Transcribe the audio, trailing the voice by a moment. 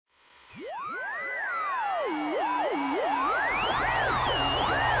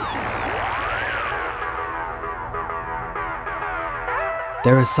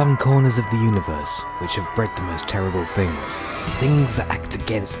There are some corners of the universe which have bred the most terrible things. Things that act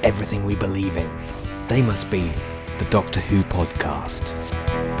against everything we believe in. They must be the Doctor Who podcast.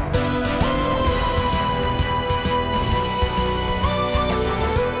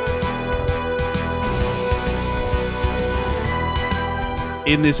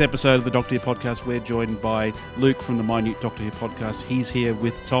 In this episode of the Doctor Who podcast, we're joined by Luke from the Minute Doctor Who podcast. He's here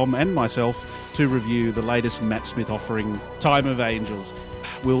with Tom and myself to review the latest Matt Smith offering, Time of Angels.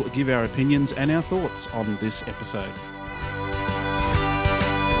 We'll give our opinions and our thoughts on this episode.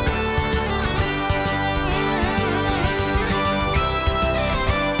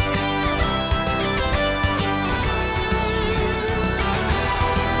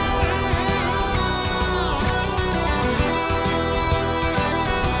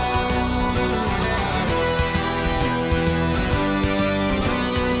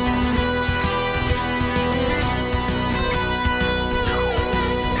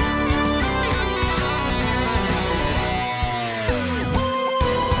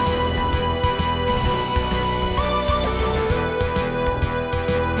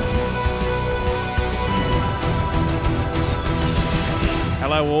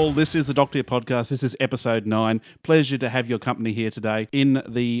 Hello all, this is the Doctor Who podcast. This is episode 9. Pleasure to have your company here today in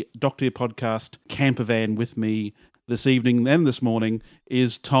the Doctor Who podcast camper van. With me this evening and this morning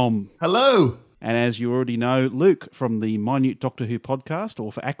is Tom. Hello. And as you already know, Luke from the Minute Doctor Who podcast,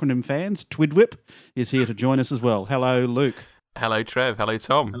 or for acronym fans, Twidwhip, is here to join us as well. Hello, Luke. Hello, Trev. Hello,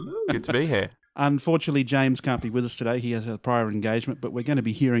 Tom. Hello. Good to be here. Unfortunately, James can't be with us today. He has a prior engagement, but we're going to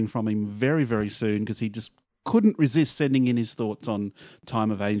be hearing from him very, very soon because he just couldn't resist sending in his thoughts on Time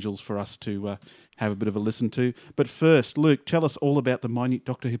of Angels for us to have a bit of a listen to. But first, Luke, tell us all about the Minute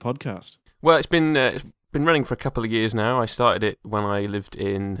Doctor Who podcast. Well, it's been running for a couple of years now. I started it when I lived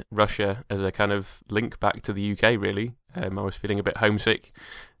in Russia as a kind of link back to the UK, really. I was feeling a bit homesick,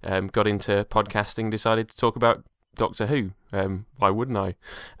 got into podcasting, decided to talk about Doctor Who. Why wouldn't I?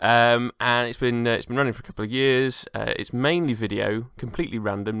 And it's been running for a couple of years. It's mainly video, completely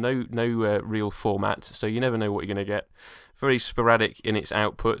random, no real format, so you never know what you're going to get. Very sporadic in its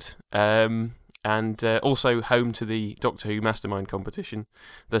output, and also home to the Doctor Who Mastermind competition.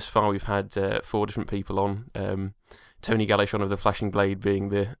 Thus far, we've had 4 different people on. Tony Gallichon of the Flashing Blade being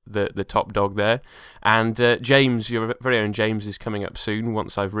the top dog there. And James, your very own James, is coming up soon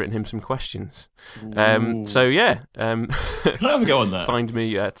once I've written him some questions. So, yeah. Can I have a go on that? Find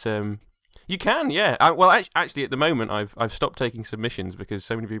me at... you can, yeah. Actually, at the moment, I've stopped taking submissions because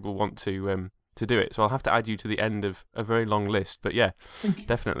so many people want to do it. So I'll have to add you to the end of a very long list. But, yeah,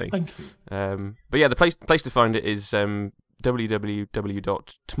 definitely. Thank you. But, yeah, the place to find it is...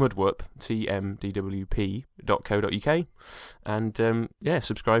 www.tmdwp.co.uk and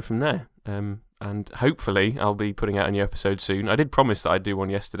subscribe from there, and hopefully I'll be putting out a new episode soon. I did promise that I'd do one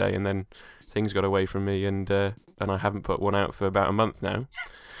yesterday and then things got away from me and I haven't put one out for about a month now,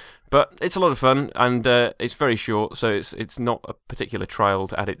 but it's a lot of fun and it's very short, so it's not a particular trial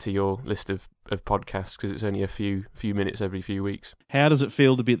to add it to your list of podcasts because it's only a few minutes every few weeks. How does it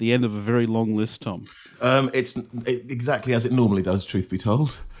feel to be at the end of a very long list, Tom? It's exactly as it normally does, truth be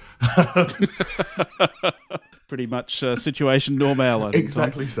told. Pretty much situation normal, I think.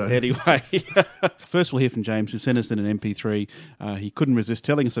 Exactly Tom. so. Anyway, first we'll hear from James, who sent us in an MP3. He couldn't resist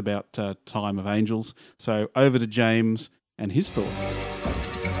telling us about Time of Angels. So over to James and his thoughts.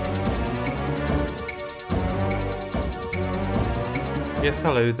 Yes,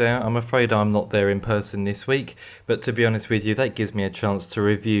 hello there. I'm afraid I'm not there in person this week, but to be honest with you, that gives me a chance to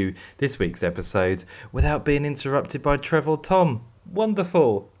review this week's episode without being interrupted by Trev or Tom.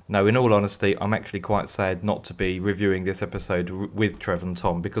 Wonderful! No, in all honesty, I'm actually quite sad not to be reviewing this episode with Trev and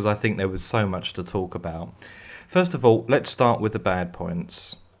Tom because I think there was so much to talk about. First of all, let's start with the bad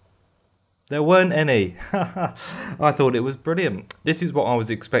points. There weren't any. I thought it was brilliant. This is what I was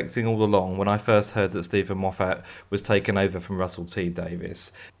expecting all along when I first heard that Stephen Moffat was taken over from Russell T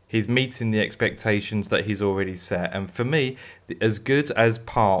Davies. He's meeting the expectations that he's already set, and for me, as good as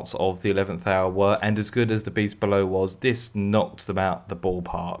parts of the 11th Hour were, and as good as The Beast Below was, this knocked them out the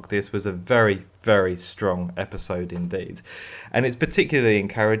ballpark. This was a very, very strong episode indeed. And it's particularly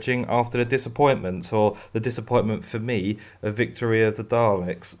encouraging after the disappointment, or the disappointment for me, of Victory of the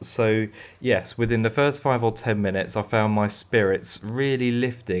Daleks. So, yes, within the first 5 or 10 minutes, I found my spirits really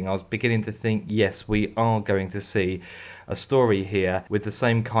lifting. I was beginning to think, yes, we are going to see a story here with the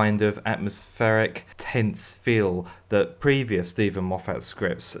same kind of atmospheric, tense feel that previous Stephen Moffat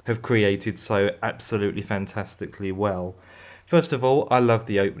scripts have created so absolutely fantastically well. First of all, I love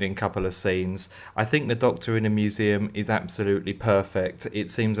the opening couple of scenes. I think the Doctor in a museum is absolutely perfect.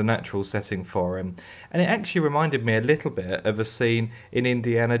 It seems a natural setting for him. And it actually reminded me a little bit of a scene in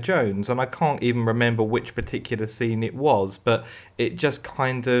Indiana Jones, and I can't even remember which particular scene it was, but it just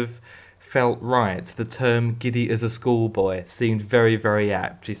kind of felt right. The term giddy as a schoolboy seemed very, very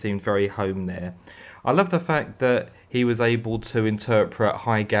apt. He seemed very home there. I love the fact that he was able to interpret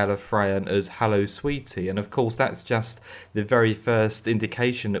High Gallifreyan as "Hello, sweetie," and of course that's just the very first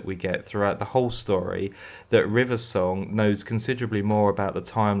indication that we get throughout the whole story that River Song knows considerably more about the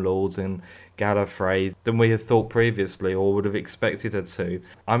Time Lords and Gallifrey than we had thought previously or would have expected her to.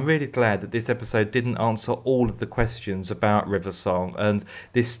 I'm really glad that this episode didn't answer all of the questions about River Song, and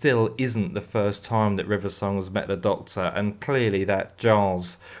this still isn't the first time that River Song has met the Doctor, and clearly that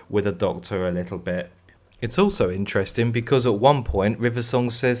jars with the Doctor a little bit. It's also interesting because at one point River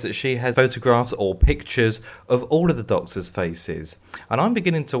Song says that she has photographs or pictures of all of the Doctor's faces. And I'm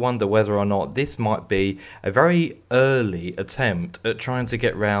beginning to wonder whether or not this might be a very early attempt at trying to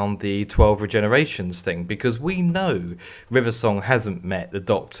get round the 12 regenerations thing, because we know River Song hasn't met the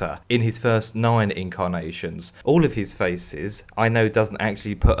Doctor in his first 9 incarnations. All of his faces, I know, doesn't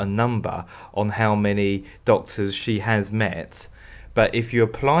actually put a number on how many Doctors she has met. But if you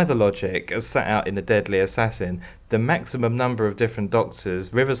apply the logic as set out in The Deadly Assassin, the maximum number of different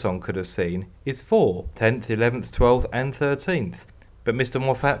Doctors River Song could have seen is 4, 10th, 11th, 12th and 13th. But Mr.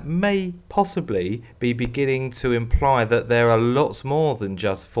 Moffat may possibly be beginning to imply that there are lots more than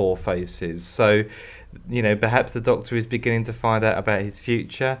just 4 faces. So, perhaps the Doctor is beginning to find out about his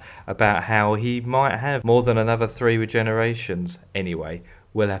future, about how he might have more than another 3 regenerations. Anyway,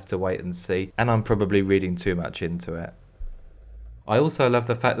 we'll have to wait and see, and I'm probably reading too much into it. I also love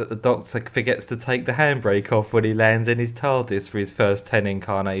the fact that the Doctor forgets to take the handbrake off when he lands in his TARDIS for his first 10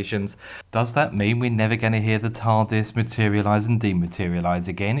 incarnations. Does that mean we're never going to hear the TARDIS materialise and dematerialise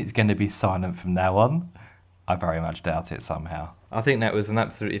again? It's going to be silent from now on? I very much doubt it somehow. I think that was an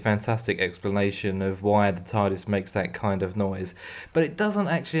absolutely fantastic explanation of why the TARDIS makes that kind of noise. But it doesn't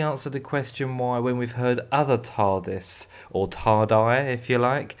actually answer the question why, when we've heard other TARDIS, or TARDI if you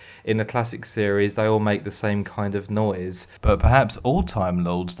like, in the classic series, they all make the same kind of noise. But perhaps all Time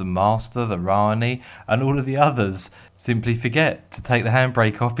Lords, the Master, the Rani, and all of the others simply forget to take the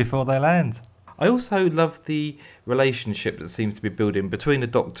handbrake off before they land. I also love the relationship that seems to be building between the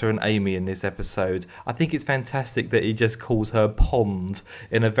Doctor and Amy in this episode. I think it's fantastic that he just calls her Pond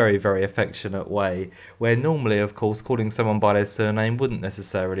in a very, very affectionate way, where normally, of course, calling someone by their surname wouldn't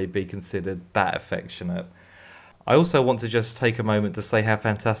necessarily be considered that affectionate. I also want to just take a moment to say how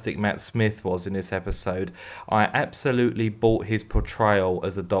fantastic Matt Smith was in this episode. I absolutely bought his portrayal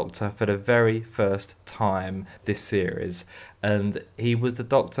as the Doctor for the very first time this series. And he was the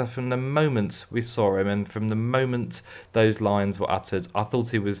Doctor from the moment we saw him, and from the moment those lines were uttered. I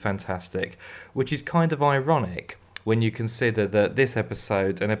thought he was fantastic, which is kind of ironic when you consider that this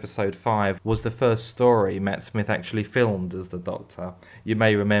episode and episode 5 was the first story Matt Smith actually filmed as the Doctor. You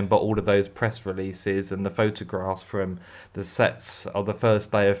may remember all of those press releases and the photographs from the sets of the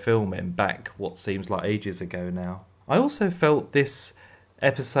first day of filming back what seems like ages ago now. I also felt this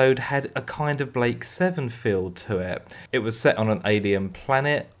episode had a kind of Blake Seven feel to it. It was set on an alien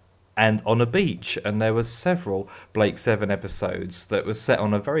planet and on a beach, and there were several Blake Seven episodes that were set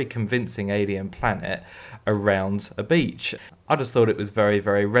on a very convincing alien planet around a beach. I just thought it was very,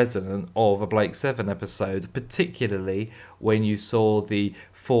 very resonant of a Blake Seven episode, particularly when you saw the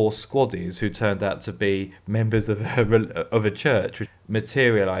 4 squaddies who turned out to be members of a church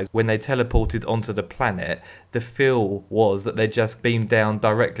materialise. When they teleported onto the planet, the feel was that they just beamed down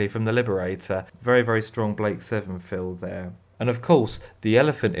directly from the Liberator. Very, very strong Blake Seven feel there. And of course, the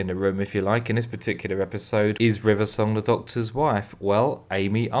elephant in the room, if you like, in this particular episode is River Song, the Doctor's wife. Well,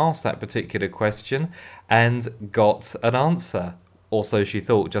 Amy asked that particular question and got an answer. Or so she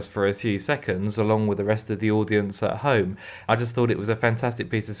thought, just for a few seconds, along with the rest of the audience at home. I just thought it was a fantastic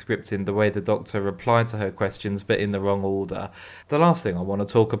piece of scripting, the way the Doctor replied to her questions, but in the wrong order. The last thing I want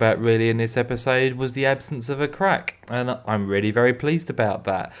to talk about really in this episode was the absence of a crack, and I'm really very pleased about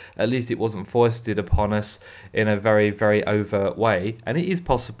that. At least it wasn't foisted upon us in a very, very overt way, and it is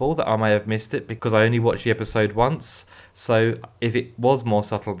possible that I may have missed it because I only watched the episode once, so if it was more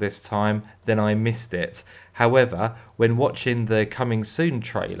subtle this time, then I missed it. However, when watching the Coming Soon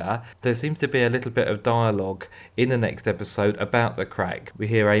trailer, there seems to be a little bit of dialogue in the next episode about the crack. We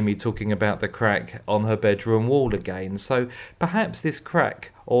hear Amy talking about the crack on her bedroom wall again, so perhaps this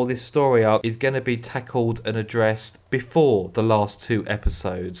crack or this story arc is going to be tackled and addressed before the last 2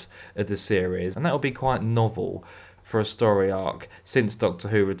 episodes of the series, and that will be quite novel. for a story arc since Doctor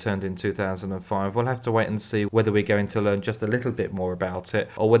Who returned in 2005. We'll have to wait and see whether we're going to learn just a little bit more about it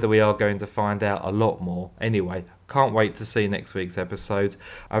or whether we are going to find out a lot more. Anyway, can't wait to see next week's episode.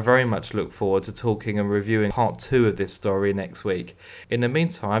 I very much look forward to talking and reviewing part 2 of this story next week. In the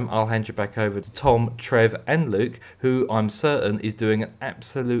meantime, I'll hand you back over to Tom, Trev and Luke, who I'm certain is doing an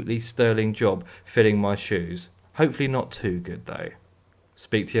absolutely sterling job filling my shoes. Hopefully not too good though.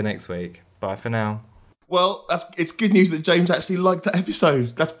 Speak to you next week. Bye for now. Well, it's good news that James actually liked that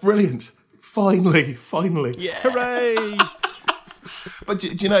episode. That's brilliant. Finally. Yeah. Hooray! But do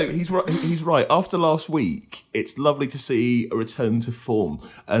you know, he's right. After last week, it's lovely to see a return to form.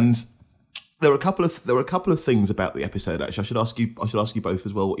 And there were a couple of things about the episode. Actually, I should ask you both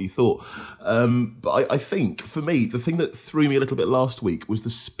as well what you thought. But I think for me, the thing that threw me a little bit last week was the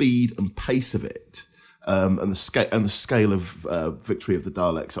speed and pace of it. And the scale of Victory of the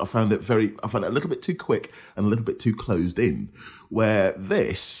Daleks. I found it a little bit too quick and a little bit too closed in. Where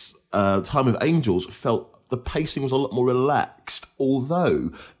this Time of Angels felt the pacing was a lot more relaxed, although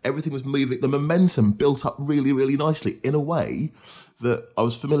everything was moving. The momentum built up really, really nicely in a way that I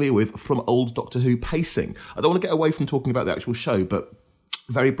was familiar with from old Doctor Who pacing. I don't want to get away from talking about the actual show, but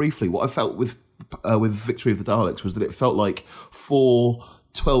very briefly, what I felt with Victory of the Daleks was that it felt like 4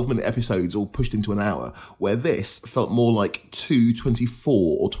 12-minute episodes all pushed into an hour, where this felt more like 2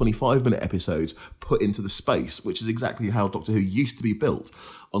 24 or 25-minute episodes put into the space, which is exactly how Doctor Who used to be built.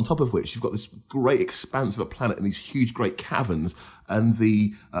 On top of which, you've got this great expanse of a planet and these huge, great caverns, and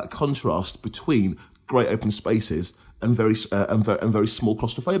the contrast between great open spaces and very small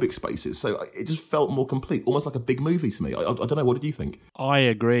claustrophobic spaces. So it just felt more complete, almost like a big movie to me. I don't know. What did you think? I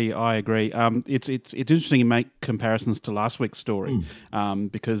agree. It's interesting to make comparisons to last week's story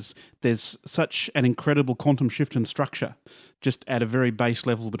because there's such an incredible quantum shift in structure just at a very base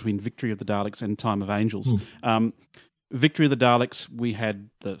level between Victory of the Daleks and Time of Angels. Victory of the Daleks, we had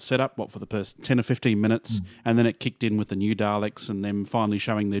the setup, for the first 10 or 15 minutes, and then it kicked in with the new Daleks and them finally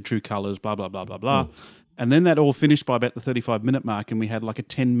showing their true colours, blah, blah, blah, blah, blah. And then that all finished by about the 35-minute mark, and we had like a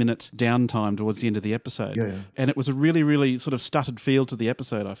 10-minute downtime towards the end of the episode. Yeah. And it was a really, really sort of stuttered feel to the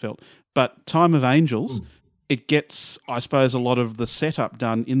episode, I felt. But Time of Angels, it gets, I suppose, a lot of the setup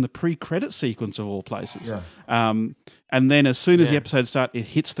done in the pre-credit sequence of all places. Yeah. And then as soon as the episode starts, it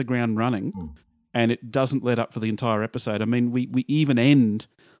hits the ground running, and it doesn't let up for the entire episode. I mean, we even end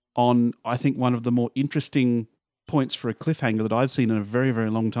on, I think, one of the more interesting points for a cliffhanger that I've seen in a very, very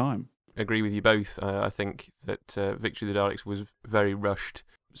long time. Agree with you both. I think that Victory of the Daleks was very rushed.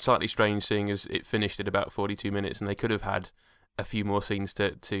 Slightly strange seeing as it finished at about 42 minutes and they could have had a few more scenes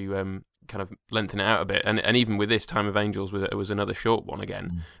to kind of lengthen it out a bit. And even with this, Time of Angels was another short one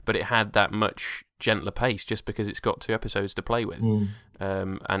again, but it had that much gentler pace just because it's got 2 episodes to play with.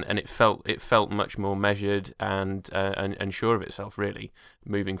 And it felt much more measured and sure of itself, really,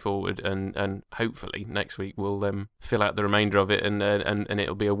 moving forward. And hopefully next week we'll fill out the remainder of it and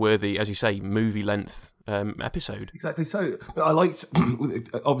it'll be a worthy, as you say, movie length episode. Exactly. So I liked,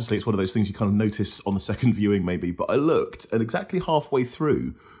 obviously it's one of those things you kind of notice on the second viewing maybe, but I looked and exactly halfway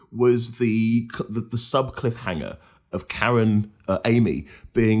through was the sub cliffhanger of Karen, Amy,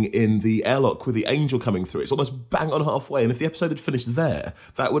 being in the airlock with the angel coming through. It's almost bang on halfway, and if the episode had finished there,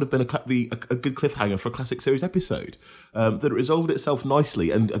 that would have been a good cliffhanger for a classic series episode. That it resolved itself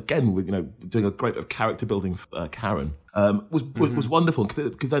nicely, and again, with doing a great bit of character building for Karen, was wonderful,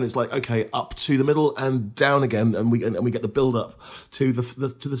 because then it's like, okay, up to the middle and down again, and we get the build up to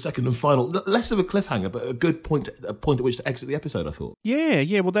the second and final, less of a cliffhanger, but a good point at which to exit the episode, I thought.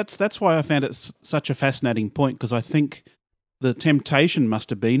 Yeah. Well, that's why I found it such a fascinating point, because I think the temptation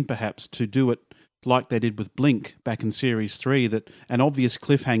must have been perhaps to do it like they did with Blink back in Series 3, that an obvious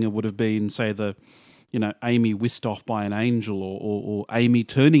cliffhanger would have been, say, Amy whisked off by an angel or Amy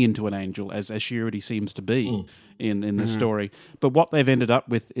turning into an angel, as she already seems to be in the story. But what they've ended up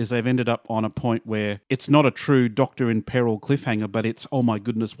with is they've ended up on a point where it's not a true Doctor in Peril cliffhanger, but it's, oh my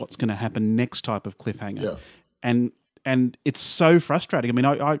goodness, what's going to happen next type of cliffhanger. Yeah. And it's so frustrating. I mean,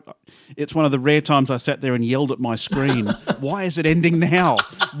 I it's one of the rare times I sat there and yelled at my screen, why is it ending now?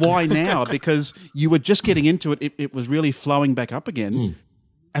 Why now? Because you were just getting into it. It was really flowing back up again.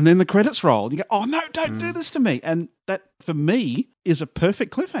 And then the credits roll. You go, oh, no, don't do this to me. And that, for me, is a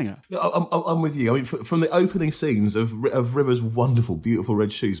perfect cliffhanger. Yeah, I'm with you. I mean, from the opening scenes of River's wonderful, beautiful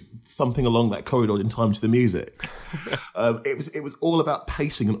red shoes thumping along that corridor in time to the music, it was all about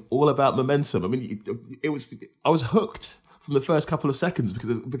pacing and all about momentum. I mean, I was hooked from the first couple of seconds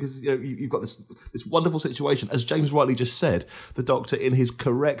because you've got this wonderful situation, as James rightly just said, the Doctor in his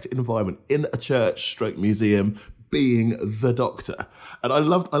correct environment, in a church/museum, being the Doctor. And I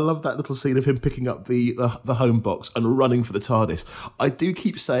love that little scene of him picking up the home box and running for the TARDIS. I do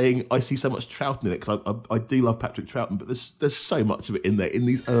keep saying I see so much Troughton in it because I do love Patrick Troughton, but there's so much of it in there in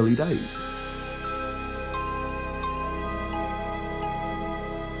these early days.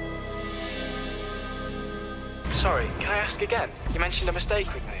 Sorry, can I ask again? You mentioned a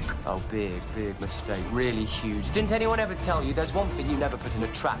mistake with me. Oh, big mistake. Really huge. Didn't anyone ever tell you there's one thing you never put in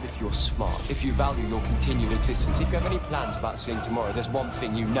a trap if you're smart, if you value your continued existence, if you have any plans about seeing tomorrow, there's one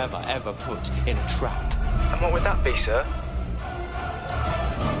thing you never, ever put in a trap. And what would that be, sir?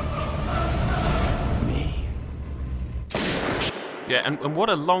 Yeah, and what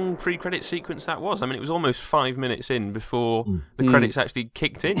a long pre-credit sequence that was. I mean, it was almost 5 minutes in before the credits actually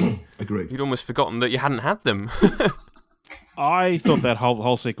kicked in. Agreed. You'd almost forgotten that you hadn't had them. I thought that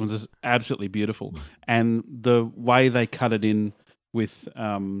whole sequence is absolutely beautiful, and the way they cut it in with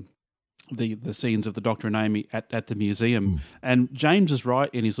the scenes of the Doctor and Amy at the museum. And James is right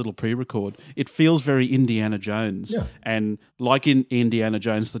in his little pre-record. It feels very Indiana Jones, and like in Indiana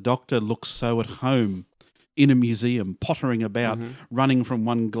Jones, the Doctor looks so at home in a museum, pottering about, running from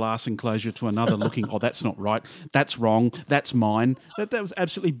one glass enclosure to another, looking, oh, that's not right, that's wrong, that's mine. That was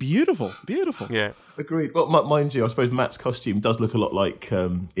absolutely beautiful, beautiful. Yeah. Agreed. Well, mind you, I suppose Matt's costume does look a lot like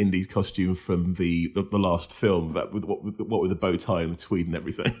Indy's costume from the last film, that with what with the bow tie and the tweed and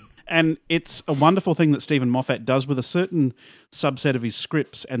everything. And it's a wonderful thing that Stephen Moffat does with a certain subset of his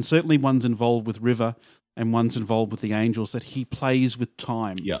scripts, and certainly ones involved with River and one's involved with the Angels, that he plays with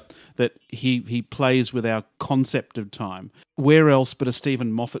time. Yeah. That he plays with our concept of time. Where else but a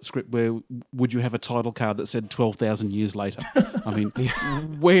Stephen Moffat script where would you have a title card that said 12,000 years later? I mean,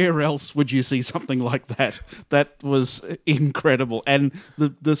 where else would you see something like that? That was incredible. And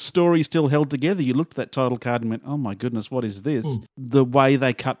the story still held together. You looked at that title card and went, oh my goodness, what is this? The way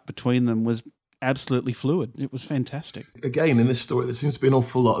they cut between them was absolutely fluid. It was fantastic. Again, in this story, there seems to be an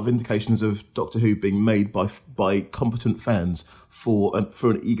awful lot of indications of Doctor Who being made by competent fans for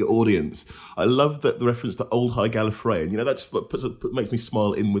an eager audience. I love that the reference to Old High Gallifreyan. You know, that's what makes me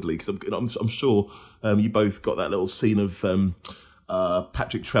smile inwardly, because I'm sure you both got that little scene of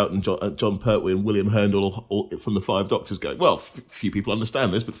Patrick Troughton, John Pertwee and William Hurndall all from the Five Doctors going, well, few people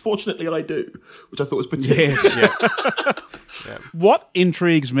understand this, but fortunately I do, which I thought was particularly... Yes. Yeah. What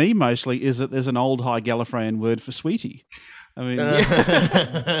intrigues me mostly is that there's an Old High Gallifreyan word for sweetie. I mean,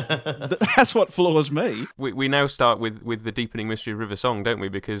 that's what floors me. We now start with the deepening mystery of River Song, don't we?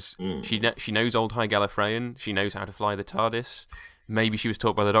 Because she knows Old High Gallifreyan, she knows how to fly the TARDIS. Maybe she was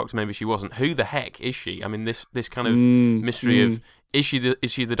taught by the Doctor, maybe she wasn't. Who the heck is she? I mean, this kind of mystery of is she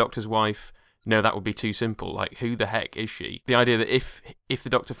the Doctor's wife? No, that would be too simple. Like, who the heck is she? The idea that if the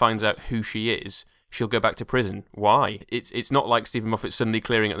Doctor finds out who she is, she'll go back to prison. Why? It's not like Stephen Moffat suddenly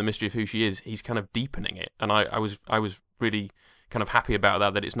clearing up the mystery of who she is. He's kind of deepening it, and I was really kind of happy about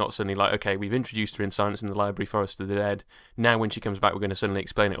that it's not suddenly like, okay, we've introduced her in Silence in the Library, Forest of the Dead. Now when she comes back, we're going to suddenly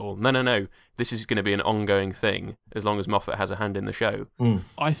explain it all. No. This is going to be an ongoing thing as long as Moffat has a hand in the show.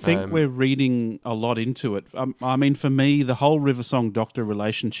 I think we're reading a lot into it. I mean, for me, the whole River Song Doctor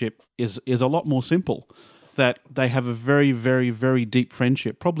relationship is a lot more simple. That they have a very, very, very deep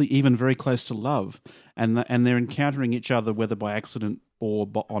friendship, probably even very close to love, and they're encountering each other, whether by accident or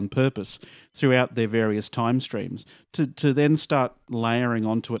on purpose, throughout their various time streams. To then start layering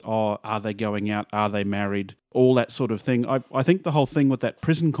onto it, oh, are they going out? Are they married? All that sort of thing. I think the whole thing with that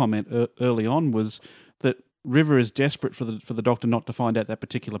prison comment early on was that River is desperate for the Doctor not to find out that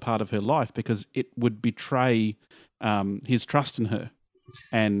particular part of her life because it would betray his trust in her.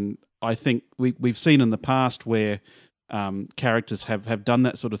 And I think we've seen in the past where characters have done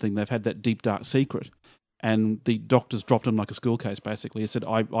that sort of thing. They've had that deep, dark secret, and the Doctor's dropped him like a school case, basically. He said,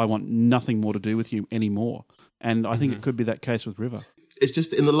 I want nothing more to do with you anymore. And I think it could be that case with River. It's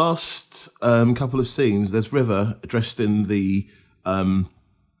just in the last couple of scenes, there's River dressed in the...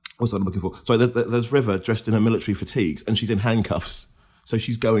 what's that I'm looking for? Sorry, there's River dressed in her military fatigues, and she's in handcuffs. So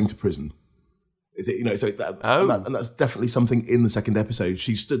she's going to prison. Is it, and that's definitely something in the second episode.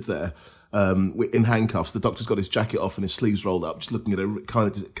 She stood there in handcuffs. The Doctor's got his jacket off and his sleeves rolled up, just looking at her kind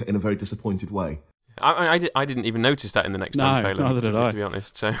of in a very disappointed way. I didn't even notice that in the next time trailer. Neither did I. To be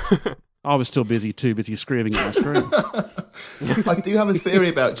honest, so I was still too busy screaming at my screen. I do have a theory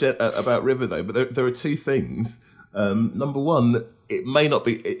about River though, but there are two things. Number one, it may not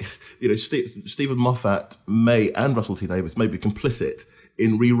be. Stephen Moffat and Russell T Davies may be complicit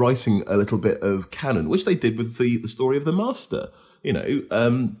in rewriting a little bit of canon, which they did with the story of the Master,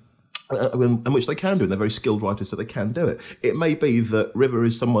 and which they can do, and they're very skilled writers, so they can do it. It may be that River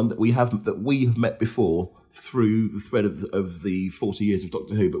is someone that we have met before through the thread of the 40 years of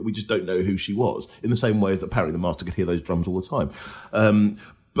Doctor Who, but we just don't know who she was, in the same way as that apparently the Master could hear those drums all the time.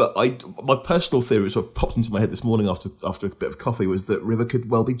 But my personal theory, sort of popped into my head this morning after a bit of coffee, was that River could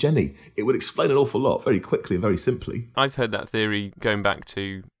well be Jenny. It would explain an awful lot very quickly and very simply. I've heard that theory going back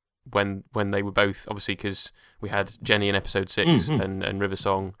to when they were both, obviously, because we had Jenny in episode 6 and River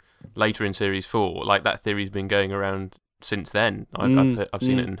Song later in series 4. Like, that theory's been going around since then. I've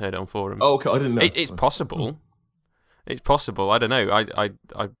seen it and heard it on forums. Oh, okay, I didn't know. It's possible. It's possible. I don't know. I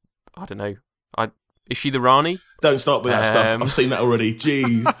don't know. Is she the Rani? Don't start with that stuff. I've seen that already.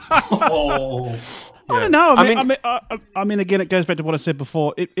 Jeez. I don't know. I mean, again, it goes back to what I said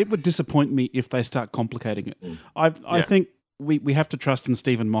before. It would disappoint me if they start complicating it. I think we have to trust in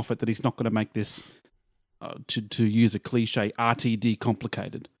Stephen Moffat that he's not going to make this, to use a cliche, RTD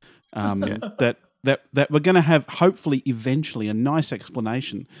complicated. That we're going to have, hopefully, eventually, a nice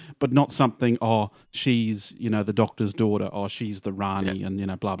explanation, but not something, she's, the Doctor's daughter, or she's the Rani,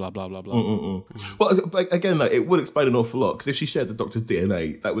 and, blah, blah, blah, blah, blah. Well, again, though, it would explain an awful lot, because if she shared the Doctor's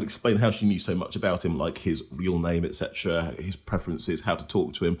DNA, that would explain how she knew so much about him, like his real name, etc., his preferences, how to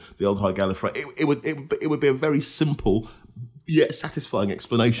talk to him, the old High Gallifrey. It would be a very simple, yet satisfying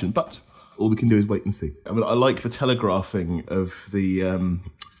explanation, but all we can do is wait and see. I mean, I like the telegraphing of the...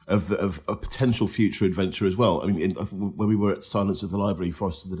 Of a potential future adventure as well. I mean, when we were at Silence of the Library,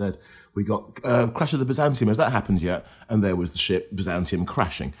 Forest of the Dead, we got Crash of the Byzantium. Has that happened yet? And there was the ship Byzantium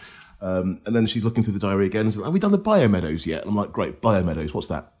crashing. And then she's looking through the diary again and says, have we done the Biomeadows yet? And I'm like, great, Biomeadows, what's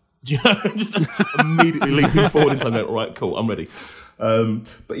that? Just immediately leaping forward in time. All right, cool, I'm ready.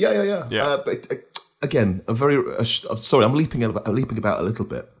 But yeah. Again, sorry, I'm leaping about a little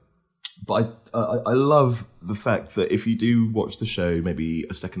bit. But I love the fact that if you do watch the show maybe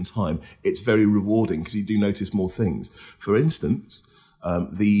a second time, it's very rewarding because you do notice more things. For instance,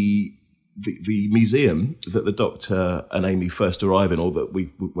 the museum that the Doctor and Amy first arrive in, or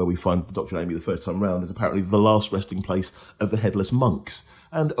where we find the Doctor and Amy the first time round, is apparently the last resting place of the headless monks.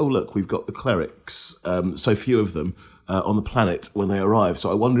 And oh look, we've got the clerics, so few of them. On the planet when they arrive,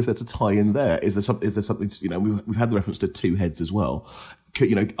 so I wonder if there's a tie-in there. Is there something? We've had the reference to two heads as well.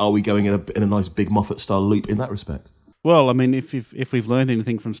 Are we going in a nice big Moffat-style loop in that respect? Well, I mean, if we've learned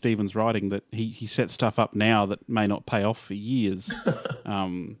anything from Stephen's writing, that he sets stuff up now that may not pay off for years,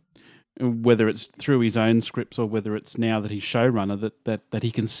 whether it's through his own scripts or whether it's now that he's showrunner, that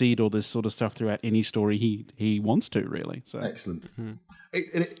he can seed all this sort of stuff throughout any story he wants to, really. So excellent. Mm-hmm. Do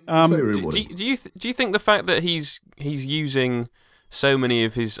you think the fact that he's using so many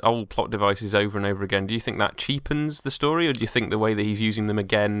of his old plot devices over and over again, do you think that cheapens the story, or do you think the way that he's using them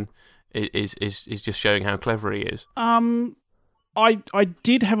again is just showing how clever he is? I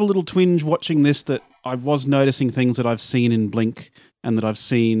did have a little twinge watching this, that I was noticing things that I've seen in Blink and that I've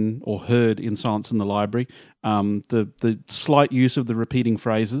seen or heard in Silence in the Library. The slight use of the repeating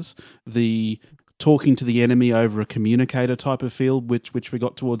phrases, the talking to the enemy over a communicator type of feel, which we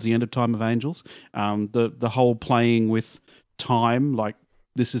got towards the end of Time of Angels. The whole playing with time, like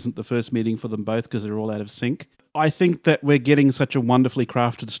this isn't the first meeting for them both because they're all out of sync. I think that we're getting such a wonderfully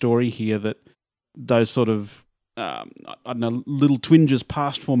crafted story here that those sort of little twinges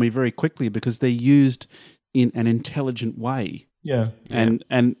passed for me very quickly because they're used in an intelligent way. Yeah. And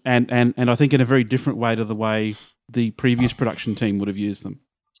I think in a very different way to the way the previous production team would have used them.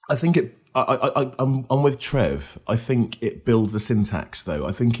 I think I'm with Trev. I think it builds a syntax, though.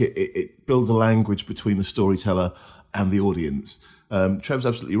 I think it builds a language between the storyteller and the audience. Trev's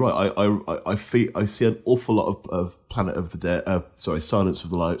absolutely right. I see an awful lot of Planet of the Dead. Silence in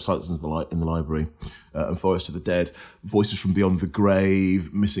the Library, and Forest of the Dead. Voices from Beyond the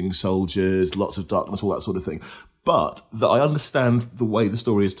Grave, missing soldiers, lots of darkness, all that sort of thing. But that I understand the way the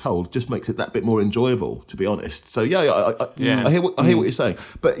story is told just makes it that bit more enjoyable, to be honest. So I hear what you're saying.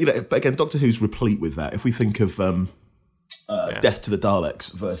 But again, Doctor Who's replete with that. If we think of Death to the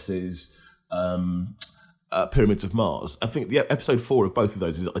Daleks versus Pyramids of Mars, I think the episode 4 of both of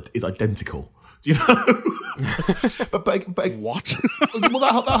those is identical. Do you know? but what? Well,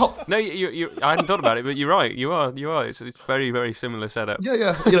 that whole... No, I hadn't thought about it, but you're right. You are. It's very, very similar setup.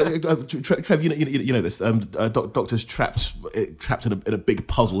 Yeah. Trev, you know this. Doctor's trapped in a big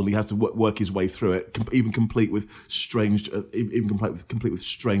puzzle, and he has to work his way through it, even complete with strange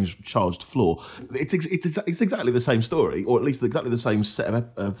charged floor. It's exactly the same story, or at least exactly the same set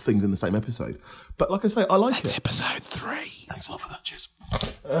of things in the same episode. But like I say, I like it. That's episode 3. Thanks a lot for that, cheers.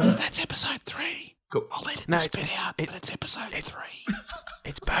 That's episode 3. Cool. I'll edit this bit out, but it's episode 3.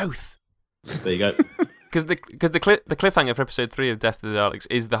 It's both. There you go. Because the cliffhanger for episode 3 of Death of the Daleks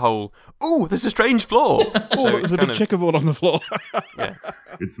is the whole, ooh, there's a strange floor. There's a big checkerboard on the floor.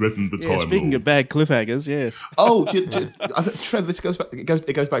 It threatened the Yeah, Time speaking Lord. of bad cliffhangers, yes. Oh, I think, Trev, this goes back. It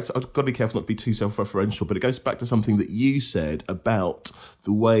goes back to. I've got to be careful not to be too self-referential, but it goes back to something that you said about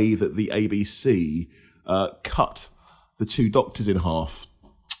the way that the ABC cut the two Doctors in half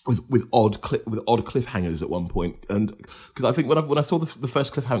with odd cliffhangers at one point. And because I think when I saw the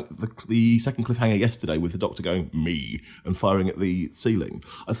first cliffhanger, the second cliffhanger yesterday with the Doctor going me and firing at the ceiling,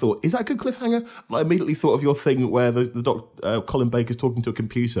 I thought, is that a good cliffhanger? And I immediately thought of your thing where the Colin Baker's talking to a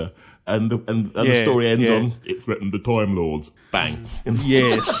computer and the story ends on it threatened the Time Lords. Bang.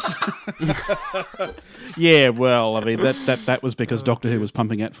 Yes. Yeah, well, I mean, that was because Doctor Who was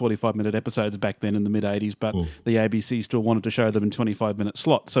pumping out 45-minute episodes back then in the mid-'80s, but the ABC still wanted to show them in 25-minute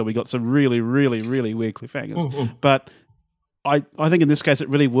slots, so we got some really, really, really weird cliffhangers. But I think in this case it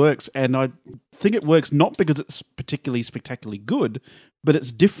really works, and I think it works not because it's particularly spectacularly good, but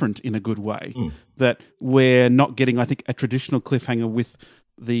it's different in a good way, that we're not getting, I think, a traditional cliffhanger with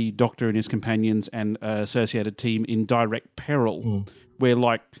the Doctor and his companions and associated team in direct peril,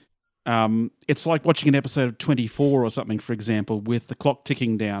 where it's like watching an episode of 24 or something, for example, with the clock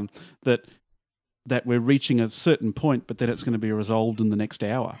ticking down, that we're reaching a certain point, but then it's going to be resolved in the next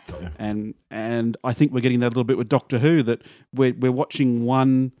hour. And I think we're getting that a little bit with Doctor Who, that we're watching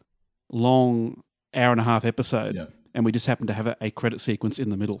one long hour-and-a-half episode, and we just happen to have a credit sequence in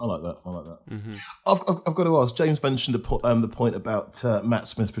the middle. I like that. Mm-hmm. I've got to ask, James mentioned the point about Matt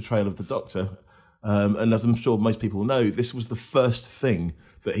Smith's portrayal of the Doctor, and as I'm sure most people know, this was the first thing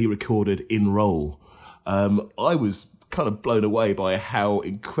that he recorded in role. I was kind of blown away by how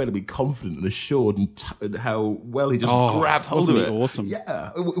incredibly confident and assured and how well he just grabbed hold of it. Awesome.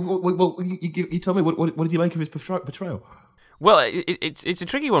 Yeah. Well, you tell me, what did you make of his portrayal? Well, it's a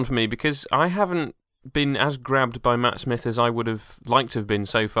tricky one for me because I haven't been as grabbed by Matt Smith as I would have liked to have been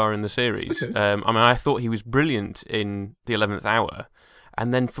so far in the series. Okay. I mean, I thought he was brilliant in The 11th Hour,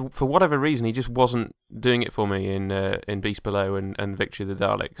 and then for whatever reason, he just wasn't doing it for me in Beast Below and Victory of the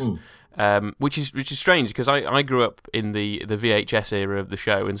Daleks. Which is strange because I grew up in the VHS era of the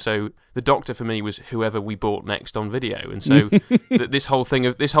show, and so the Doctor for me was whoever we bought next on video, and so this whole thing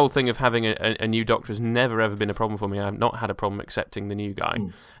of having a new Doctor has never ever been a problem for me. I've not had a problem accepting the new guy,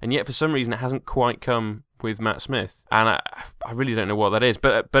 and yet for some reason it hasn't quite come with Matt Smith, and I really don't know what that is.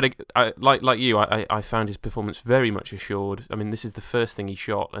 But like you, I found his performance very much assured. I mean, this is the first thing he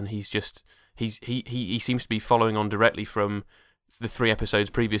shot, and he seems to be following on directly from the 3 episodes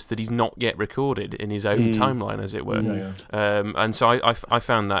previous that he's not yet recorded in his own timeline, as it were. And so I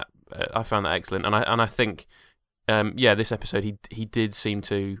found that excellent, and I think this episode he did seem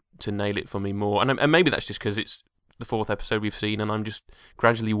to nail it for me more, and maybe that's just because it's the 4th episode we've seen, and I'm just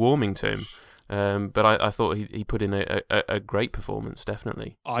gradually warming to him. But I thought he put in a great performance,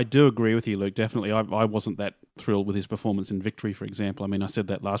 definitely. I do agree with you, Luke, definitely. I wasn't that thrilled with his performance in Victory, for example. I mean, I said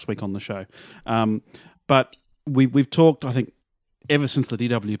that last week on the show. But we've talked, I think, ever since the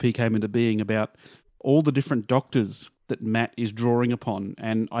DWP came into being about all the different Doctors that Matt is drawing upon.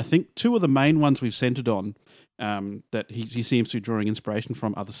 And I think 2 of the main ones we've centred on that he seems to be drawing inspiration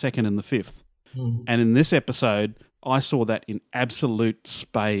from are the 2nd and the 5th. And in this episode, I saw that in absolute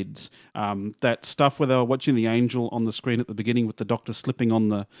spades. That stuff where they were watching the angel on the screen at the beginning with the Doctor slipping on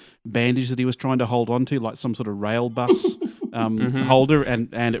the bandage that he was trying to hold on to, like some sort of rail bus holder,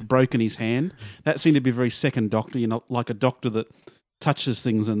 and it broke in his hand. That seemed to be very 2nd Doctor, like a Doctor that touches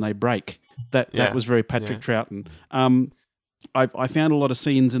things and they break. That was very Patrick Troughton. I found a lot of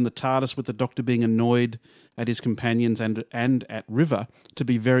scenes in the TARDIS with the Doctor being annoyed at his companions and at River to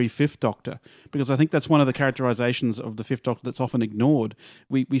be very 5th Doctor, because I think that's one of the characterizations of the 5th Doctor that's often ignored.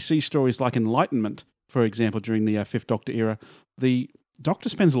 We see stories like Enlightenment, for example, during the 5th Doctor era. The Doctor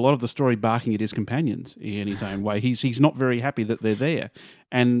spends a lot of the story barking at his companions in his own way. He's not very happy that they're there.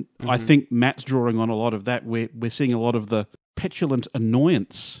 And I think Matt's drawing on a lot of that. We're seeing a lot of the petulant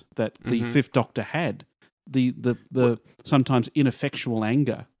annoyance that the 5th Doctor had, the sometimes ineffectual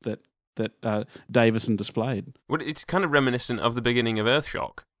anger that Davison displayed. Well, it's kind of reminiscent of the beginning of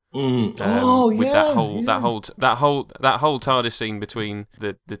Earthshock. With that whole TARDIS scene between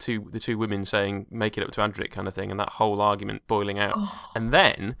the two women saying "make it up to Adric" kind of thing, and that whole argument boiling out, and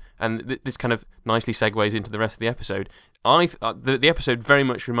then this kind of nicely segues into the rest of the episode. The episode very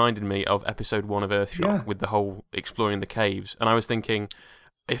much reminded me of episode 1 of Earthshock with the whole exploring the caves, and I was thinking,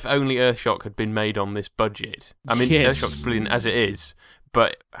 if only Earthshock had been made on this budget. I mean, Earthshock's brilliant as it is,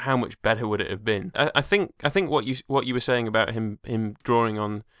 but how much better would it have been? I think what you were saying about him drawing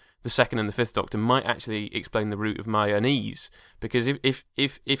on the 2nd and the 5th Doctor might actually explain the root of my unease, because if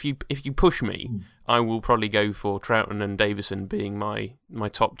you push me, I will probably go for Troughton and Davison being my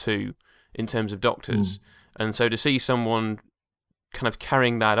top 2 in terms of Doctors, and so to see someone kind of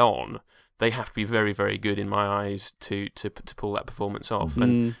carrying that on, they have to be very, very good in my eyes to pull that performance off.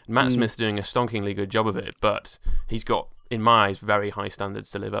 And Matt Smith's doing a stonkingly good job of it, but he's got, in my eyes, very high standards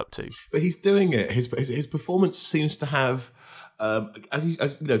to live up to. But he's doing it. His performance seems to have, as you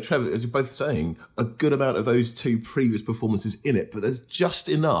know, Trevor, as you're both saying, a good amount of those two previous performances in it. But there's just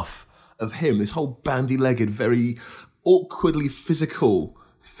enough of him. This whole bandy-legged, very awkwardly physical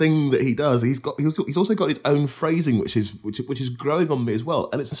thing that he does. He's also got his own phrasing, which is growing on me as well.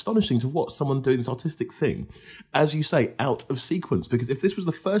 And it's astonishing to watch someone doing this artistic thing, as you say, out of sequence. Because if this was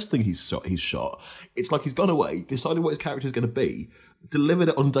the first thing he's shot, it's like he's gone away, decided what his character is going to be, delivered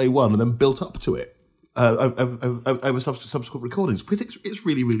it on day one, and then built up to it over subsequent recordings. Because it's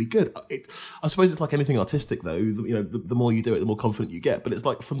really, really good. I suppose it's like anything artistic, though. You know, the more you do it, the more confident you get. But it's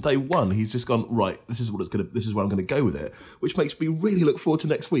like from day one, he's just gone, right, this is where I'm going to go with it, which makes me really look forward to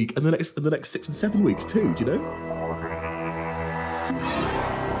next week and the next 6 and 7 weeks too. Do you know?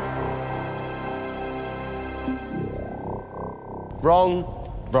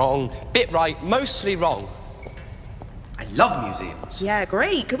 Wrong. Bit right, mostly wrong. I love museums. Yeah,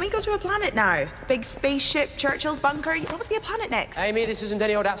 great. Can we go to a planet now? Big spaceship, Churchill's bunker. You promised me a planet next. Amy, this isn't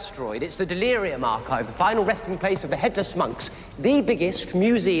any old asteroid. It's the Delirium Archive, the final resting place of the Headless Monks. The biggest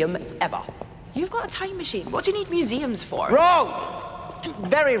museum ever. You've got a time machine. What do you need museums for? Wrong!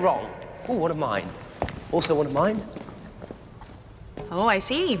 Very wrong. Oh, one of mine. Also one of mine. Oh, I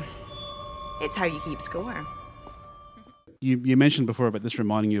see. It's how you keep score. You mentioned before about this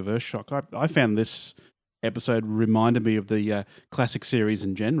reminding you of Earthshock. I found this episode reminded me of the classic series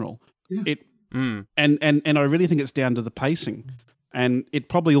in general. Yeah. And I really think it's down to the pacing. And it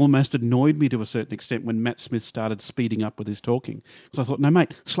probably almost annoyed me to a certain extent when Matt Smith started speeding up with his talking. So I thought, no,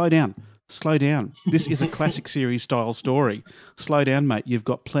 mate, slow down. This is a classic series style story. Slow down, mate. You've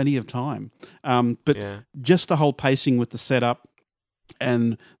got plenty of time. But just the whole pacing with the setup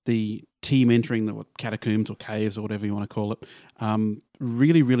and the team entering the catacombs or caves or whatever you want to call it,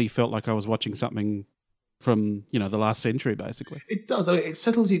 really, really felt like I was watching something from, the last century, basically. It does. I mean, it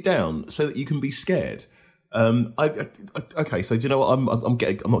settles you down so that you can be scared. Okay, so do you know what? I'm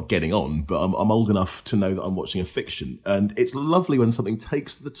not getting on, but I'm old enough to know that I'm watching a fiction, and it's lovely when something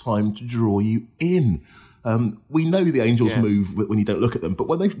takes the time to draw you in. We know the angels move when you don't look at them, but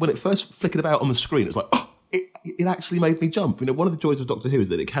when it first flickered about on the screen, it's like, oh, it actually made me jump. One of the joys of Doctor Who is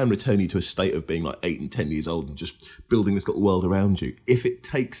that it can return you to a state of being like 8 and 10 years old and just building this little world around you if it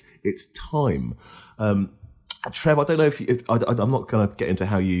takes its time. Trev, I don't know if I'm not going to get into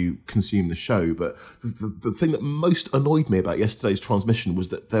how you consume the show, but the thing that most annoyed me about yesterday's transmission was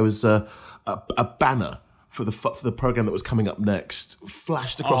that there was a banner for the program that was coming up next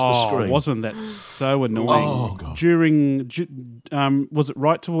flashed across the screen. Wasn't that so annoying? Oh, God. Was it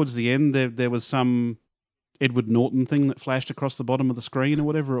right towards the end? There was some Edward Norton thing that flashed across the bottom of the screen or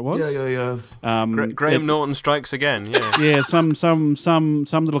whatever it was. Yeah. Graham Norton strikes again. Yeah, yeah. Some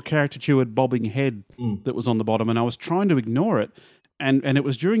little caricatured bobbing head that was on the bottom, and I was trying to ignore it, and it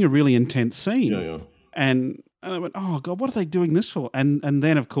was during a really intense scene. Yeah. And I went, oh God, what are they doing this for? And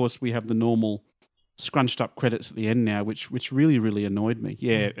then of course we have the normal scrunched up credits at the end now, which really, really annoyed me.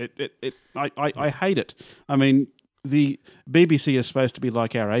 Yeah, I hate it. I mean, the BBC is supposed to be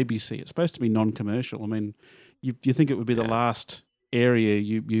like our ABC. It's supposed to be non-commercial. I mean, you think it would be the last area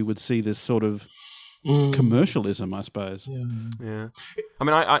you would see this sort of commercialism, I suppose. Yeah. I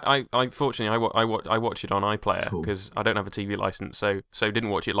mean, I fortunately I watch it on iPlayer because I don't have a TV license, so didn't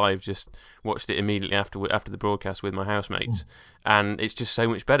watch it live. Just watched it immediately after the broadcast with my housemates, and it's just so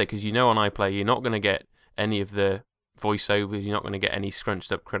much better because on iPlayer you're not going to get any of the voiceovers, you're not going to get any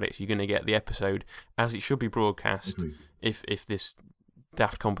scrunched up credits. You're going to get the episode as it should be broadcast if this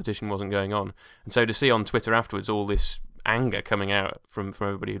daft competition wasn't going on. And so to see on Twitter afterwards all this anger coming out from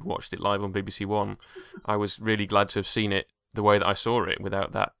everybody who'd watched it live on BBC One, I was really glad to have seen it the way that I saw it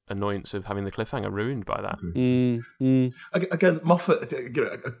without that annoyance of having the cliffhanger ruined by that. Again, Moffat,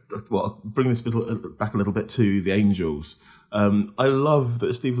 bring this back a little bit to the Angels. I love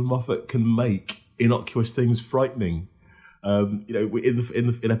that Stephen Moffat can make innocuous things frightening.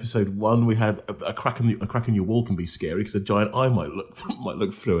 In episode 1, we had a crack in your wall can be scary because a giant eye might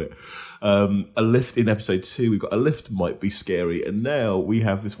look through it. A lift in episode 2, we've got a lift might be scary, and now we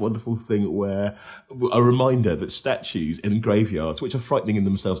have this wonderful thing where a reminder that statues in graveyards, which are frightening in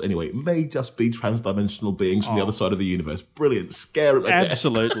themselves anyway, may just be transdimensional beings from the other side of the universe. Brilliant, scare at my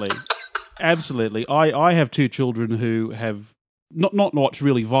absolutely, absolutely. I have 2 children who have not watched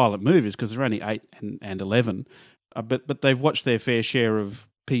really violent movies because they're only 8 and 11. But they've watched their fair share of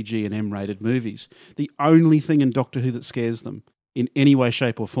PG and M-rated movies. The only thing in Doctor Who that scares them in any way,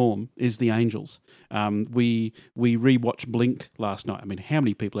 shape, or form is the Angels. We rewatched Blink last night. I mean, how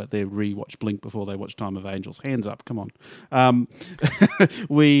many people out there rewatch Blink before they watch Time of Angels? Hands up, come on.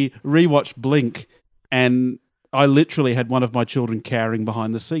 We rewatched Blink, and I literally had one of my children cowering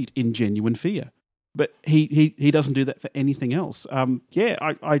behind the seat in genuine fear. But he doesn't do that for anything else.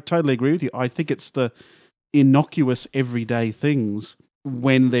 I totally agree with you. I think it's the innocuous everyday things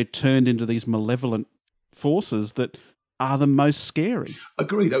when they're turned into these malevolent forces that are the most scary.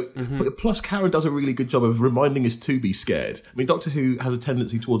 Agreed. Plus, Karen does a really good job of reminding us to be scared. I mean, Doctor Who has a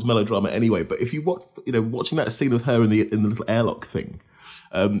tendency towards melodrama anyway, but if you watch, watching that scene of her in the little airlock thing,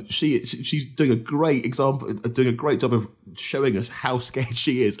 she's doing a great job of showing us how scared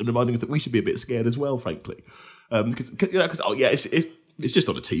she is and reminding us that we should be a bit scared as well, frankly. Because it's just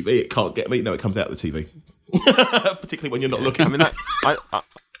on the TV. It can't get me. No, it comes out of the TV, particularly when you're not looking. I mean,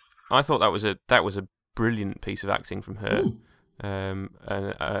 I thought that was a brilliant piece of acting from her, and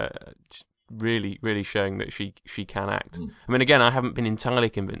really, really showing that she can act. I mean, again, I haven't been entirely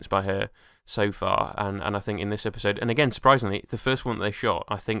convinced by her so far, and I think in this episode, and again, surprisingly, the first one that they shot,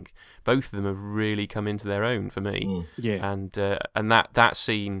 I think both of them have really come into their own for me. And that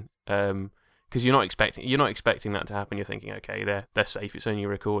scene, because you're not expecting that to happen. You're thinking, okay, they're safe. It's only a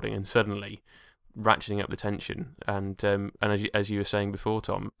recording, and suddenly ratcheting up the tension, and as you were saying before,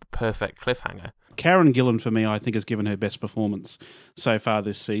 Tom, perfect cliffhanger. Karen Gillan, for me, I think has given her best performance so far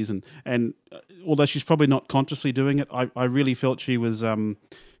this season, and although she's probably not consciously doing it, I really felt she was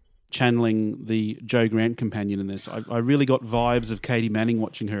channeling the Jo Grant companion in this. I really got vibes of Katie Manning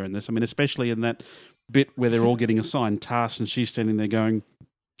watching her in this. I mean, especially in that bit where they're all getting assigned tasks and she's standing there going,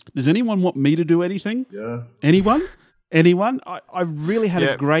 does anyone want me to do anything? Yeah. Anyone? I really had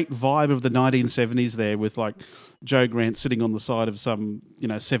a great vibe of the 1970s there with like Jo Grant sitting on the side of some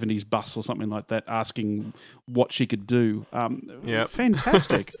 70s bus or something like that asking what she could do.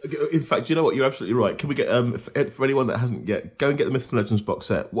 Fantastic. In fact, you know what? You're absolutely right. Can we get, for anyone that hasn't yet, go and get the Myths and Legends box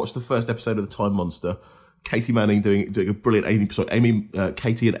set. Watch the first episode of The Time Monster. Katie Manning doing a brilliant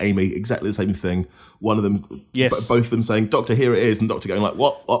Katie and Amy, exactly the same thing. One of them, both of them saying, "Doctor, here it is," and Doctor going like,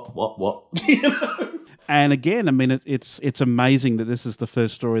 "What?" And again, I mean, it's amazing that this is the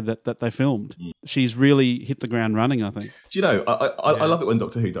first story that they filmed. She's really hit the ground running, I think. Do you know, I love it when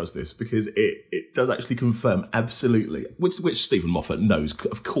Doctor Who does this, because it does actually confirm absolutely, which Stephen Moffat knows,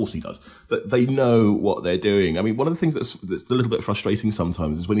 of course he does, that they know what they're doing. I mean, one of the things that's a little bit frustrating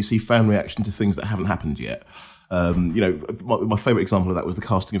sometimes is when you see fan reaction to things that haven't happened yet. My favourite example of that was the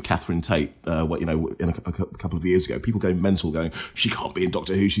casting of Catherine Tate. In a couple of years ago, people going mental, going, "She can't be in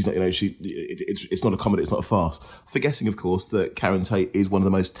Doctor Who. She's not. It's not a comedy. It's not a farce." Forgetting, of course, that Karen Tate is one of the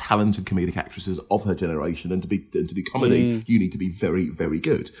most talented comedic actresses of her generation, and to do comedy, you need to be very, very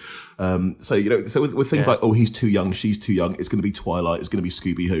good. So with things like, "Oh, he's too young. She's too young. It's going to be Twilight. It's going to be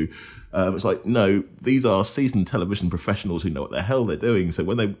Scooby Who." It's like, no, these are seasoned television professionals who know what the hell they're doing. So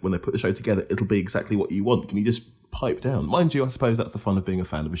when they put the show together, it'll be exactly what you want. Can you just pipe down? Mind you, I suppose that's the fun of being a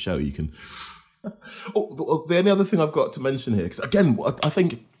fan of a show. You can. The only other thing I've got to mention here, because again, I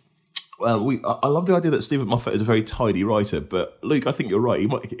think, I love the idea that Stephen Moffat is a very tidy writer, but Luke, I think you're right.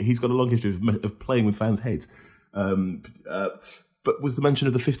 He's got a long history of playing with fans' heads. But was the mention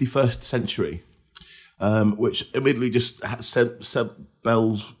of the 51st century, which immediately just sent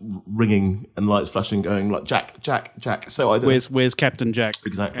bells ringing and lights flashing, going like, Jack. So I don't. Where's Captain Jack?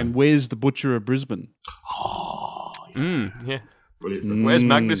 Exactly. And where's the Butcher of Brisbane? Oh, yeah. Brilliant stuff. Where's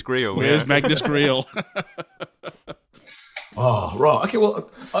Magnus Greel? Where's Magnus Greel? Oh, right. Okay. Well,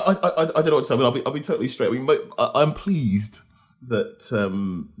 I don't know what to say. I mean, I'll be totally straight. I mean, I'm pleased that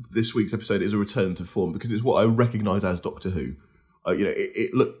this week's episode is a return to form, because it's what I recognise as Doctor Who.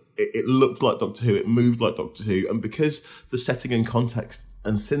 It looked like Doctor Who, it moved like Doctor Who, and because the setting and context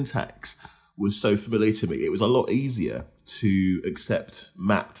and syntax was so familiar to me, it was a lot easier to accept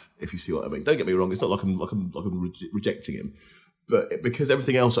Matt, if you see what I mean. Don't get me wrong, it's not like I'm rejecting him, but because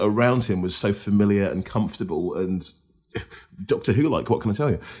everything else around him was so familiar and comfortable and Doctor Who-like, what can I tell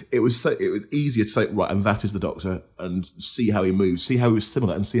you? It was easier to say, right, and that is the Doctor, and see how he moves, see how he was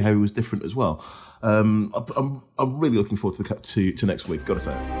similar, and see how he was different as well. I'm really looking forward to next week, gotta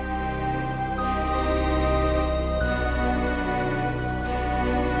say.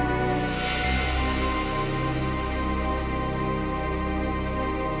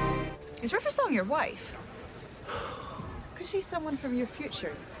 Is River Song your wife? Because she's someone from your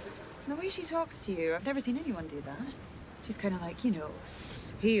future. The way she talks to you, I've never seen anyone do that. She's kind of like,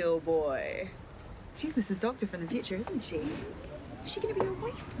 heel boy. She's Mrs. Doctor from the future, isn't she? Is she going to be your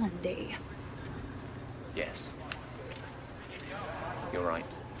wife one day? Yes. You're right.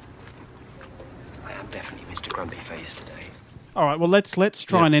 I am definitely Mr. Grumpy Face today. All right, well, let's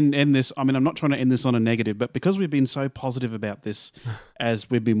try and end this. I mean, I'm not trying to end this on a negative, but because we've been so positive about this as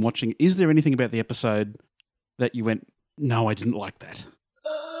we've been watching, is there anything about the episode that you went, no, I didn't like that?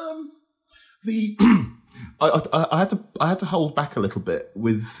 I had to hold back a little bit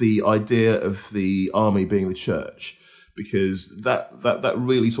with the idea of the army being the church, because that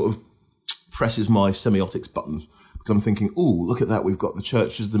really sort of presses my semiotics buttons. Because I'm thinking, oh, look at that! We've got the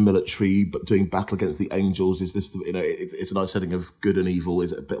church as the military, but doing battle against the angels. Is this, it's a nice setting of good and evil?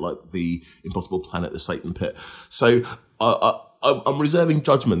 Is it a bit like the Impossible Planet, the Satan Pit? So I'm reserving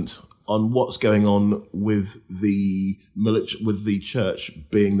judgment on what's going on with the church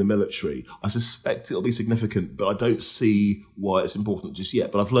being the military. I suspect it'll be significant, but I don't see why it's important just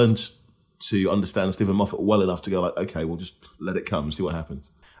yet. But I've learned to understand Stephen Moffat well enough to go like, okay, we'll just let it come and see what happens.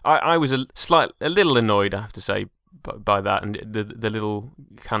 I was a little annoyed, I have to say, by that, and the little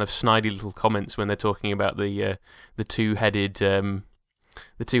kind of snidey little comments when they're talking about the two-headed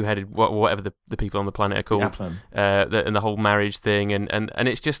whatever the people on the planet are called, and the whole marriage thing, and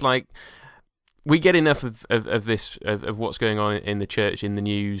it's just like we get enough of this of what's going on in the church in the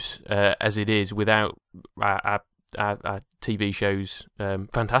news as it is, without our TV shows,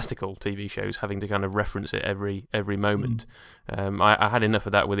 fantastical TV shows, having to kind of reference it every moment. I had enough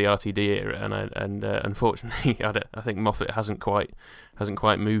of that with the RTD era, and unfortunately, I think Moffat hasn't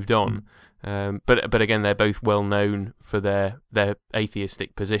quite moved on. But again, they're both well known for their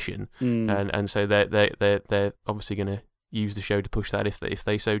atheistic position, and so they're obviously going to use the show to push that if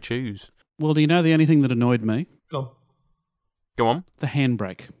they so choose. Well, do you know the only thing that annoyed me? Go on. The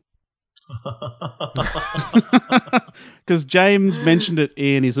handbrake. Because James mentioned it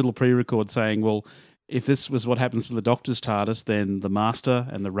in his little pre-record, saying, well, if this was what happens to the Doctor's TARDIS, then the Master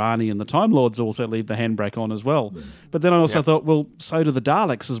and the Rani and the Time Lords also leave the handbrake on as well. But then I also thought, well, so do the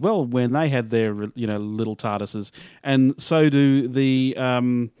Daleks as well when they had their little TARDISes, and so do the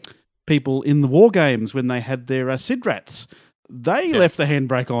people in the War Games when they had their Sidrats. They left the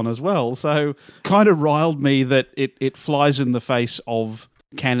handbrake on as well. So kind of riled me that it flies in the face of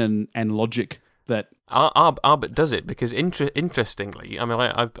canon and logic that Arbit does it, because interestingly, I mean,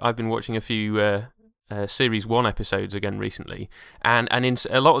 I've been watching a few Series 1 episodes again recently, and in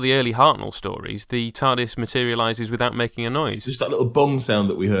a lot of the early Hartnell stories, the TARDIS materialises without making a noise. Just that little bong sound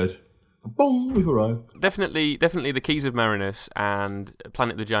that we heard. Bong, we've arrived. Definitely the Keys of Marinus and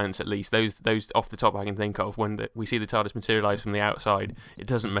Planet of the Giants, at least, those off the top I can think of, when we see the TARDIS materialise from the outside, it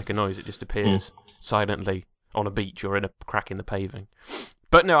doesn't make a noise, it just appears silently on a beach or in a crack in the paving.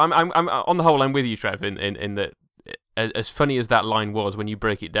 But no, I'm on the whole, I'm with you, Trev, in that as funny as that line was, when you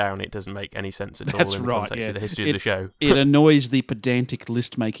break it down, it doesn't make any sense at all in the context of the history of the show. It annoys the pedantic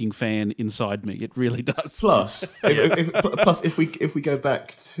list-making fan inside me. It really does. Plus, if we go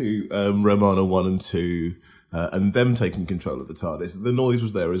back to Romana 1 and 2, and them taking control of the TARDIS, the noise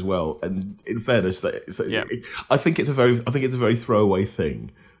was there as well. And in fairness, I think it's a very throwaway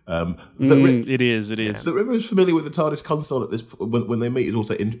thing. It is. The River is familiar with the TARDIS console at this when they meet. Is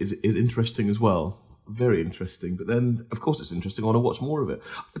also is interesting as well. Very interesting. But then, of course, it's interesting. I want to watch more of it.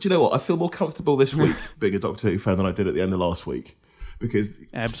 Do you know what? I feel more comfortable this week being a Doctor Who fan than I did at the end of last week. Because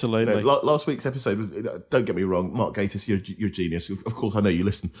absolutely, last week's episode was. Don't get me wrong, Mark Gatiss, you're a genius. Of course, I know you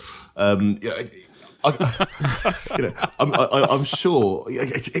listen. I'm sure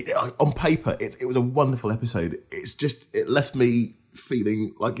on paper it was a wonderful episode. It's just it left me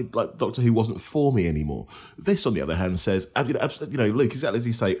feeling like Doctor Who wasn't for me anymore. This, on the other hand, says, Luke, exactly as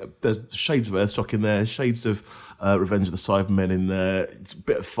you say, there's shades of Earthshock in there, shades of Revenge of the Cybermen in there,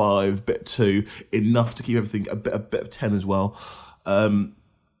 bit of 5, bit of 2, enough to keep everything a bit of 10 as well. I'm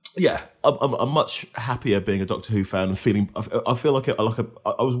much happier being a Doctor Who fan and feeling. I feel like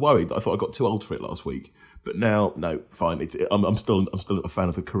I was worried. I thought I got too old for it last week. But now, no, fine. I'm still a fan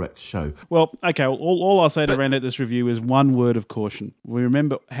of the correct show. Well, okay. All I'll say to round out this review is one word of caution. We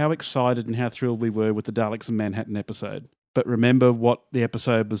remember how excited and how thrilled we were with the Daleks and Manhattan episode. But remember what the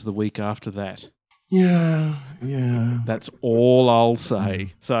episode was the week after that. Yeah. That's all I'll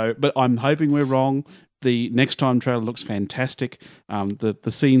say. So, but I'm hoping we're wrong. The Next Time trailer looks fantastic. The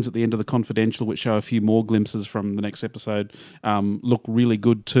scenes at the end of The Confidential, which show a few more glimpses from the next episode, look really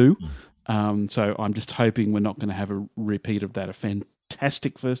good too. So I'm just hoping we're not going to have a repeat of that. A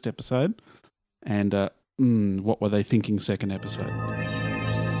fantastic first episode. And what were they thinking second episode?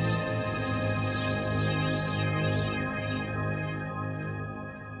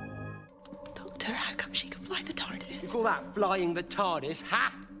 Doctor, how come she can fly the TARDIS? You call that flying the TARDIS,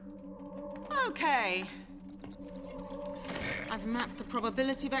 ha? Okay. I've mapped the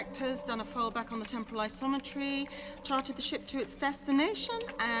probability vectors, done a fallback on the temporal isometry, charted the ship to its destination,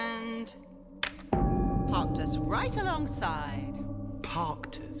 and parked us right alongside.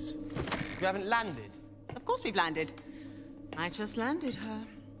 Parked us? You haven't landed? Of course we've landed. I just landed her.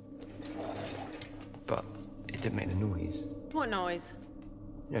 But it didn't make a noise. What noise?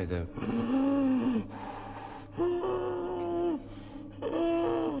 You know, the...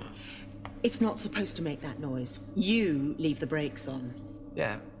 It's not supposed to make that noise. You leave the brakes on.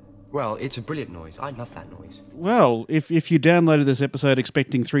 Yeah. Well, it's a brilliant noise. I love that noise. Well, if you downloaded this episode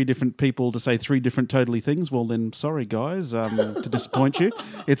expecting 3 different people to say 3 different totally things, well then, sorry guys, to disappoint you.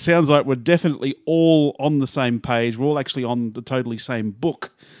 It sounds like we're definitely all on the same page. We're all actually on the totally same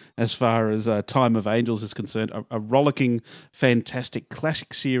book as far as Time of Angels is concerned. A rollicking, fantastic,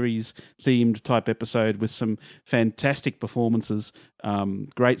 classic series themed type episode with some fantastic performances,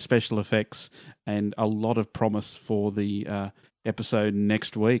 great special effects, and a lot of promise for the episode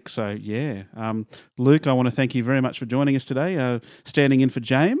next week. So, yeah. Luke, I want to thank you very much for joining us today, standing in for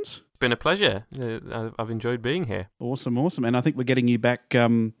James. It's been a pleasure. I've enjoyed being here. Awesome. And I think we're getting you back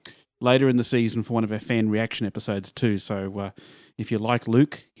later in the season for one of our fan reaction episodes too. So if you like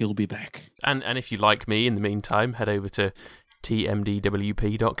Luke, he'll be back. And if you like me, in the meantime, head over to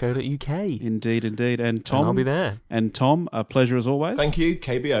tmdwp.co.uk. Indeed. And Tom, and I'll be there. And Tom, a pleasure as always. Thank you,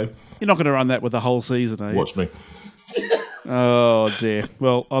 KBO. You're not going to run that with the whole season, are you? Watch me. Oh, dear.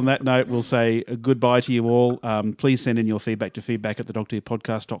 Well, on that note, we'll say goodbye to you all. Please send in your feedback to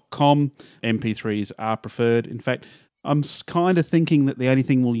feedback@thedoctorwhopodcast.com. MP3s are preferred. In fact, I'm kind of thinking that the only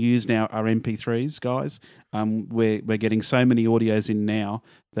thing we'll use now are MP3s, guys. We're getting so many audios in now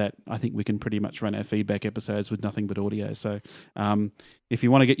that I think we can pretty much run our feedback episodes with nothing but audio. So if you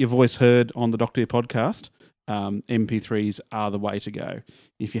want to get your voice heard on the Doctor Who podcast, MP3s are the way to go.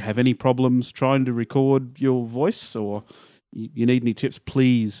 If you have any problems trying to record your voice or you need any tips,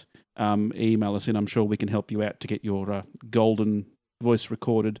 please email us in. I'm sure we can help you out to get your golden voice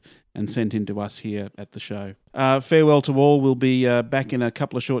recorded and sent in to us here at the show. Farewell to all. We'll be back in a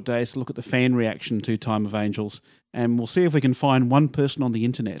couple of short days to look at the fan reaction to Time of Angels, and we'll see if we can find one person on the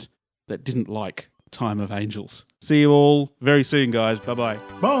internet that didn't like Time of Angels. See you all very soon, guys. Bye-bye.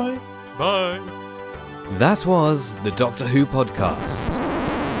 Bye. Bye. That was the Doctor Who podcast.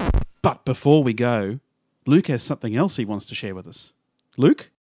 But before we go, Luke has something else he wants to share with us.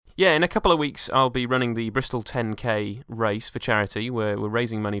 Luke? Yeah, in a couple of weeks, I'll be running the Bristol 10K race for charity, where we're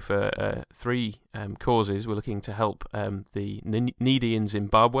raising money for 3 causes. We're looking to help the needy in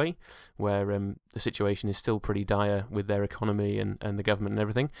Zimbabwe, where the situation is still pretty dire with their economy and the government and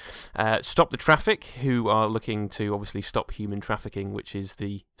everything. Stop the Traffic, who are looking to obviously stop human trafficking, which is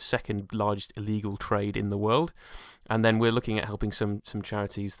the second largest illegal trade in the world. And then we're looking at helping some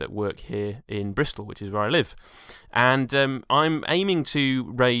charities that work here in Bristol, which is where I live. And I'm aiming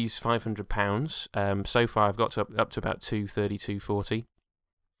to raise £500. So far, I've got up to about £230, £240.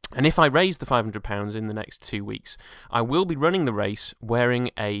 And if I raise the £500 in the next 2 weeks, I will be running the race wearing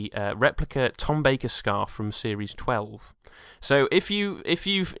a replica Tom Baker scarf from Series 12. So if you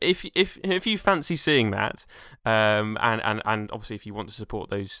fancy seeing that, and obviously if you want to support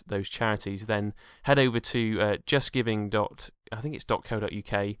those charities, then head over to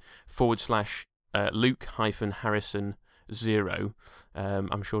justgiving.co.uk/Luke-Harrison0.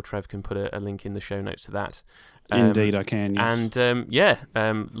 I'm sure Trev can put a link in the show notes to that. Indeed, I can, yes.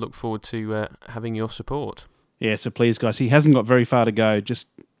 And look forward to having your support. Yeah, so please, guys, he hasn't got very far to go, just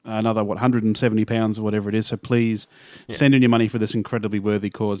another, £170 or whatever it is, so please send in your money for this incredibly worthy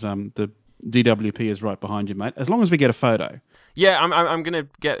cause. The DWP is right behind you, mate, as long as we get a photo. Yeah, I'm going to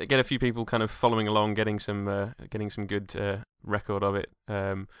get a few people kind of following along, getting some good record of it,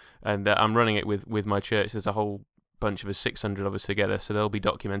 and I'm running it with my church. There's a whole bunch of us, 600 of us together, so they'll be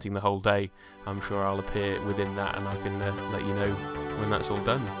documenting the whole day. I'm sure I'll appear within that, and I can let you know when that's all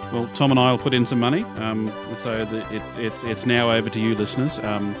done. Well, Tom and I will put in some money, so it's now over to you, listeners.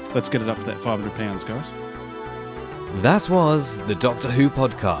 Let's get it up to that £500, guys. That was the Doctor Who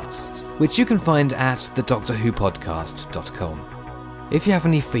podcast, which you can find at thedoctorwhopodcast.com. If you have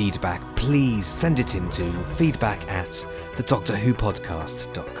any feedback, please send it in to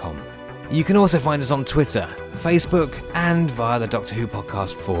feedback@thedoctorwhopodcast.com. You can also find us on Twitter, Facebook, and via the Doctor Who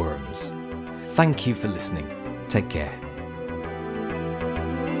podcast forums. Thank you for listening. Take care.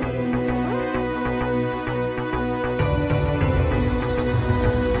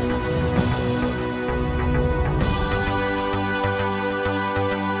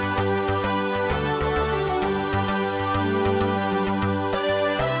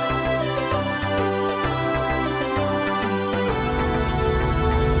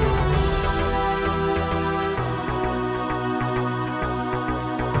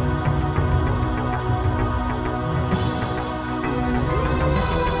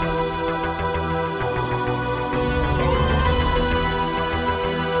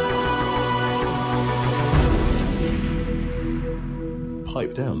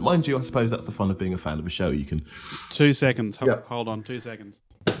 it down. Mind you, I suppose that's the fun of being a fan of a show. You can 2 seconds. Yeah. Hold on, 2 seconds.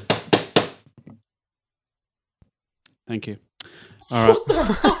 Thank you. All right.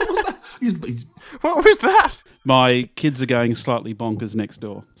 What was that? My kids are going slightly bonkers next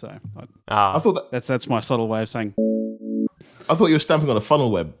door. So I thought that's my subtle way of saying. I thought you were stamping on a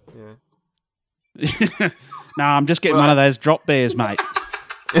funnel web. No, I'm just getting one of those drop bears, mate.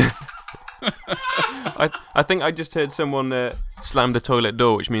 I think I just heard someone slam the toilet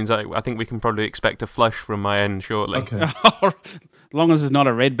door, which means I think we can probably expect a flush from my end shortly. Okay. As long as there's not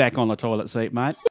a redback on the toilet seat, mate.